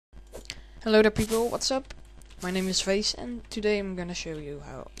Hello there people, what's up? My name is Face and today I'm gonna show you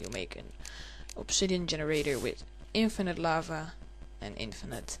how you make an obsidian generator with infinite lava and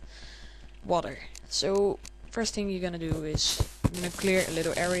infinite water. So first thing you're gonna do is you're gonna clear a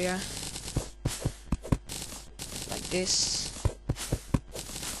little area like this.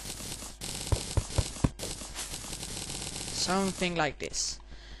 Something like this.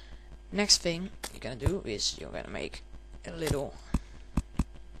 Next thing you're gonna do is you're gonna make a little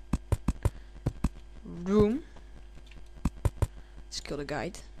room. Let's kill the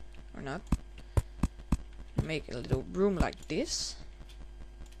guide or not. Make a little room like this,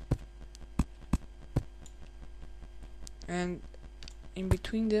 and in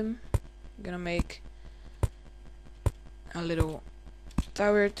between them I'm gonna make a little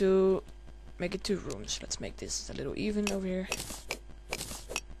tower to make it 2 rooms. Let's make this a little even over here.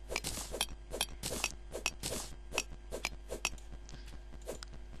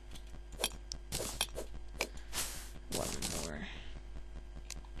 One more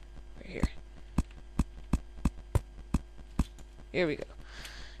over here. Here we go.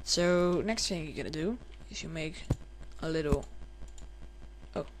 So next thing you're gonna do is you make a little,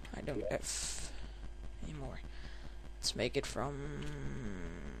 oh, I don't have anymore. Let's make it from,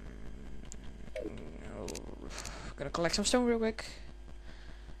 oh, gonna collect some stone real quick.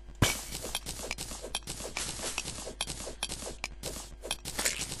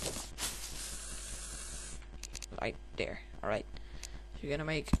 Right there. Alright. So you're gonna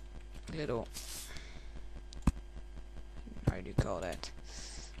make a little, how do you call that?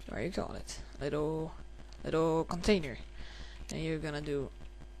 What do you call it? Little container. And you're gonna do,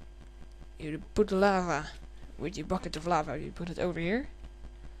 you put the lava with your bucket of lava, you put it over here,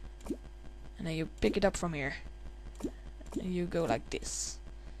 and then you pick it up from here, and you go like this.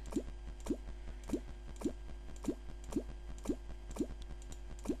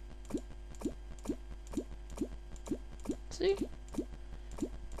 See?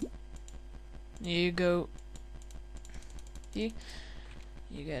 You go. See?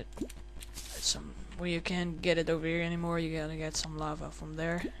 You get some. Well, you can't get it over here anymore. You gotta get some lava from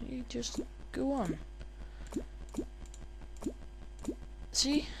there. You just go on.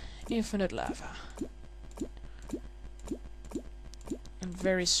 See? Infinite lava. And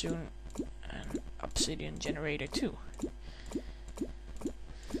very soon an obsidian generator too.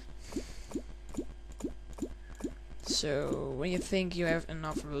 So when you think you have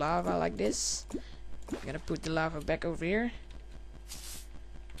enough lava like this, you're gonna put the lava back over here.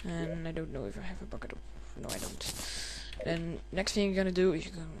 And I don't know if I have a bucket of, no I don't. Then next thing you're gonna do is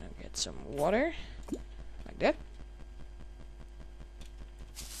you're gonna get some water, like that.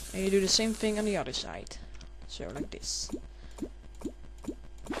 And you do the same thing on the other side. So like this.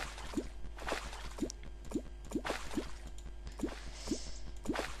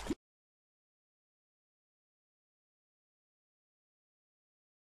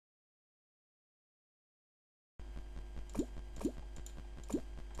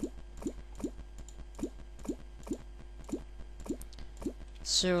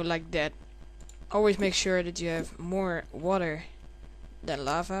 So like that. Always make sure that you have more water than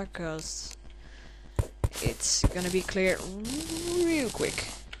lava, cause it's gonna be clear real quick.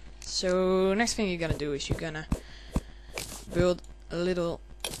 So next thing you're gonna do is you're gonna build a little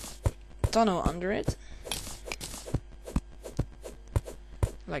tunnel under it,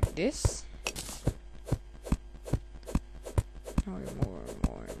 like this.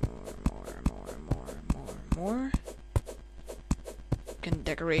 More. You can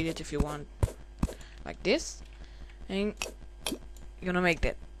decorate it if you want, like this, and you're gonna make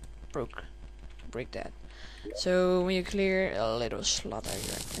that break that. So when you clear a little slot out of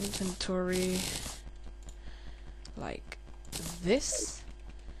your inventory like this,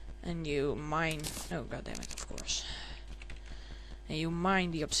 and you mine, oh god damn it, of course, and you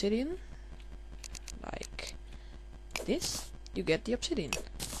mine the obsidian like this, you get the obsidian.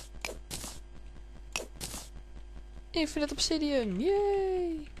 Infinite obsidian,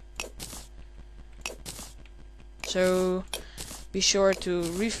 yay! So be sure to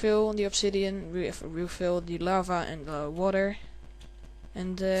refill the obsidian, refill the lava and the water,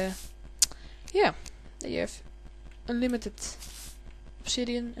 and yeah, there you have unlimited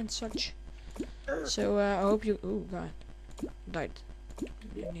obsidian and such. So I hope you, oh god, died,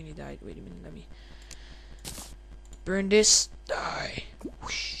 nearly died. Wait a minute, let me burn this. Die.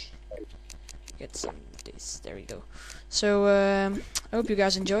 Whoosh. Get some of this. There we go. So I hope you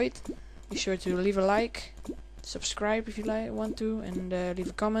guys enjoyed. Be sure to leave a like, subscribe if you want to, and leave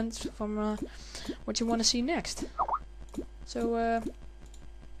a comment from what you want to see next. So and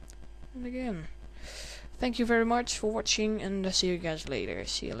again, thank you very much for watching, and see you guys later.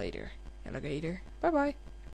 See you later. alligator. Bye bye.